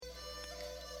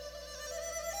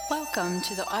Welcome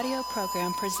to the audio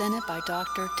program presented by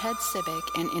Dr. Ted Sibbick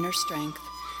and Inner Strength.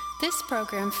 This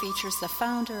program features the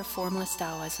founder of Formless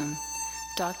Taoism.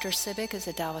 Dr. Sibbick is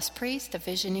a Taoist priest, a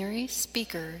visionary,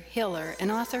 speaker, healer,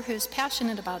 and author who's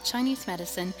passionate about Chinese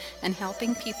medicine and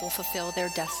helping people fulfill their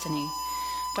destiny.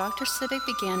 Dr. Sibbick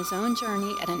began his own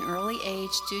journey at an early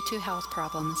age due to health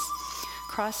problems.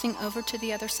 Crossing over to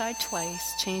the other side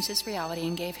twice changed his reality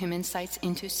and gave him insights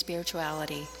into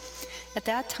spirituality. At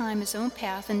that time, his own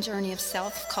path and journey of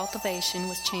self-cultivation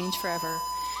was changed forever.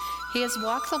 He has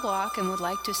walked the walk and would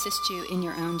like to assist you in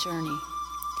your own journey.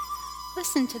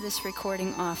 Listen to this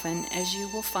recording often, as you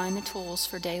will find the tools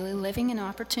for daily living and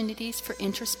opportunities for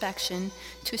introspection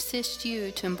to assist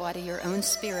you to embody your own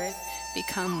spirit,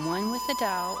 become one with the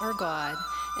Tao or God,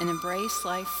 and embrace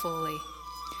life fully.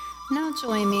 Now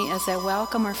join me as I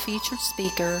welcome our featured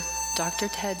speaker, Dr.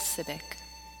 Ted Sibbick.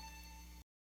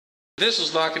 This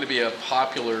is not going to be a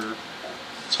popular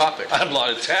topic. I'm not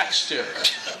attached to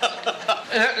it.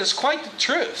 It's quite the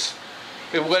truth.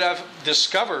 What I've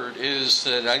discovered is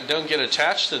that I don't get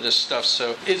attached to this stuff,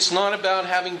 so it's not about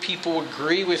having people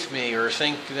agree with me or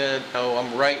think that,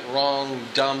 I'm right, wrong,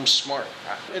 dumb, smart.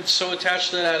 It's so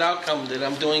attached to that outcome that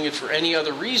I'm doing it for any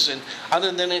other reason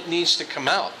other than it needs to come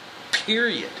out.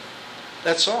 Period.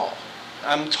 That's all.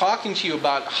 I'm talking to you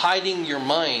about hiding your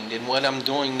mind, and what I'm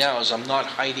doing now is I'm not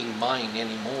hiding mine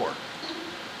anymore.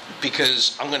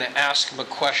 Because I'm going to ask him a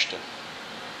question.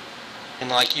 And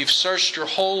like you've searched your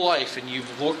whole life and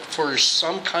you've looked for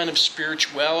some kind of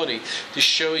spirituality to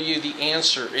show you the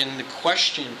answer, and the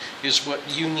question is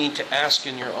what you need to ask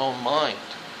in your own mind.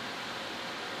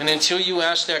 And until you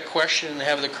ask that question and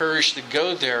have the courage to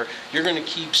go there, you're going to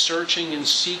keep searching and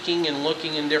seeking and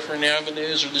looking in different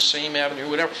avenues or the same avenue or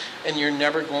whatever, and you're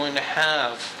never going to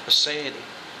have a satiety.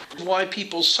 Why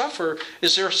people suffer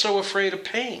is they're so afraid of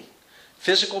pain.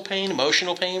 Physical pain,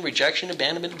 emotional pain, rejection,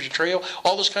 abandonment, betrayal,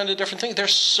 all those kinds of different things. They're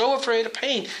so afraid of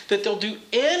pain that they'll do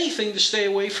anything to stay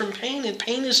away from pain, and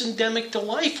pain is endemic to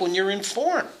life when you're in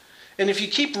form. And if you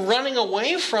keep running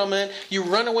away from it, you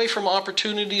run away from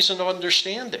opportunities and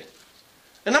understanding.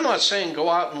 And I'm not saying go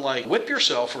out and whip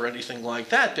yourself or anything like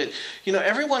that, but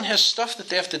everyone has stuff that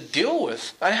they have to deal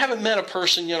with. I haven't met a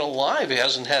person yet alive who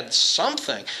hasn't had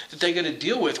something that they got to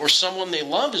deal with, or someone they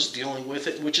love is dealing with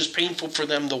it, which is painful for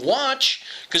them to watch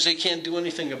because they can't do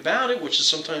anything about it, which is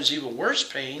sometimes even worse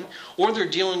pain, or they're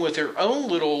dealing with their own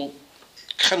little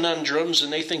conundrums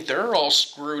and they think they're all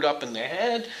screwed up in the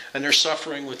head and they're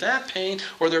suffering with that pain,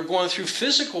 or they're going through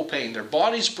physical pain, their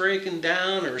body's breaking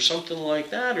down or something like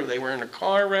that, or they were in a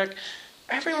car wreck.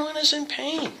 Everyone is in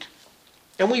pain,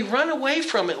 and we run away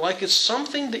from it like it's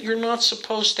something that you're not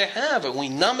supposed to have, and we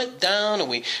numb it down, and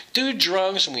we do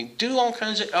drugs, and we do all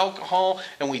kinds of alcohol,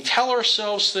 and we tell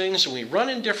ourselves things, and we run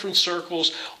in different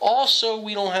circles also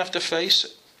we don't have to face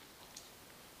it.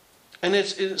 And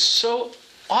it's so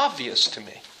obvious to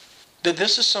me that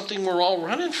this is something we're all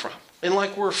running from, and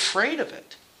we're afraid of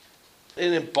it,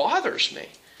 and it bothers me.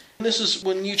 And this is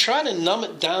when you try to numb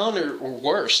it down, or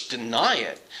worse, deny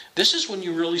it. This is when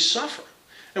you really suffer,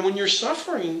 and when you're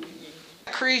suffering,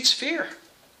 it creates fear,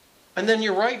 and then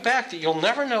you're right back that you'll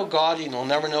never know God and you'll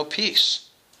never know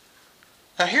peace.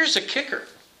 Now here's the kicker: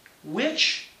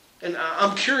 and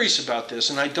I'm curious about this,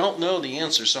 and I don't know the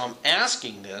answer, so I'm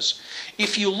asking this.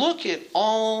 If you look at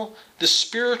all the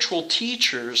spiritual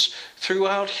teachers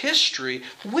throughout history,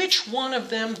 which one of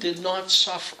them did not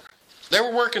suffer? They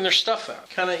were working their stuff out,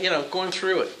 kind of, going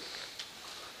through it.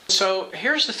 So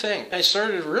here's the thing. I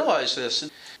started to realize this.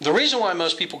 The reason why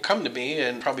most people come to me,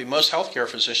 and probably most healthcare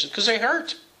physicians, because they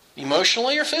hurt,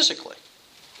 emotionally or physically.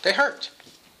 They hurt.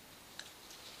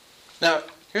 Now,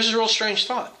 here's a real strange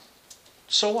thought.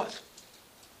 So what?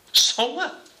 So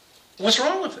what? What's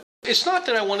wrong with it? It's not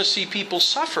that I want to see people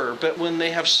suffer, but when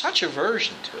they have such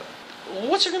aversion to it,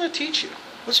 what's it going to teach you?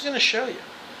 What's it going to show you?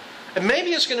 And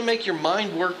maybe it's going to make your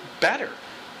mind work better.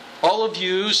 All of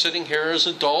you sitting here as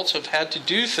adults have had to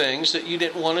do things that you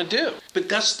didn't want to do. But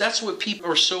that's what people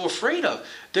are so afraid of.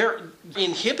 They're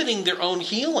inhibiting their own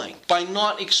healing by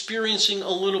not experiencing a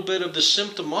little bit of the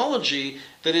symptomology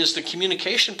that is the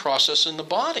communication process in the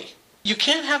body. You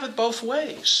can't have it both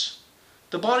ways.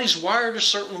 The body's wired a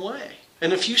certain way.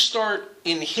 And if you start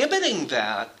inhibiting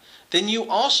that, then you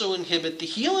also inhibit the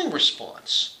healing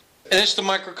response. And it's the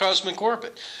microcosmic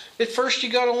orbit. At first, you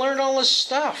got to learn all this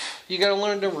stuff. You got to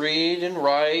learn to read and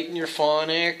write and your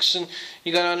phonics, and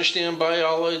you got to understand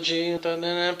biology. And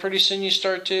then pretty soon you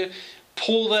start to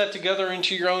pull that together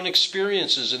into your own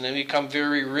experiences, and they become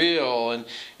very real, and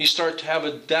you start to have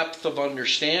a depth of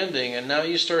understanding, and now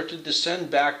you start to descend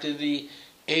back to the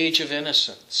age of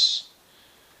innocence,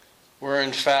 where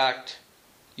in fact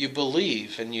you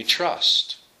believe and you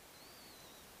trust.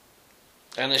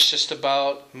 And it's just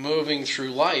about moving through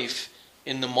life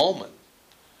in the moment,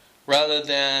 rather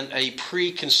than a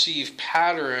preconceived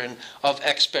pattern of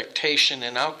expectation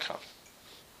and outcome.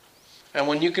 And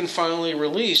when you can finally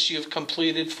release, you've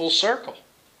completed full circle.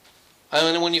 And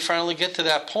then when you finally get to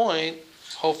that point,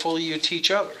 hopefully you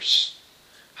teach others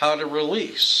how to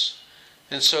release,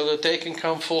 and so that they can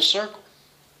come full circle.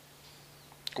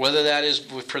 Whether that is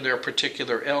for their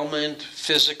particular ailment,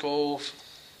 physical,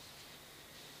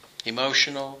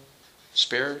 emotional,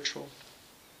 spiritual,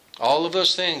 all of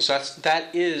those things, that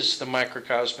is the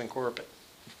microcosmic orbit.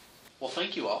 Well,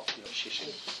 thank you all.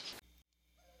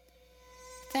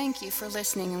 Thank you for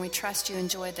listening, and we trust you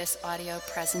enjoyed this audio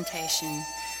presentation.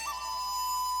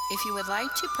 If you would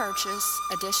like to purchase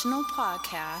additional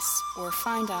podcasts or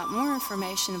find out more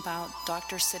information about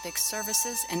Dr. Sibik's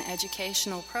services and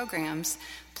educational programs,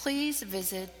 please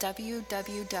visit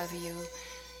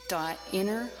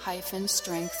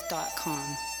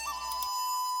www.inner-strength.com.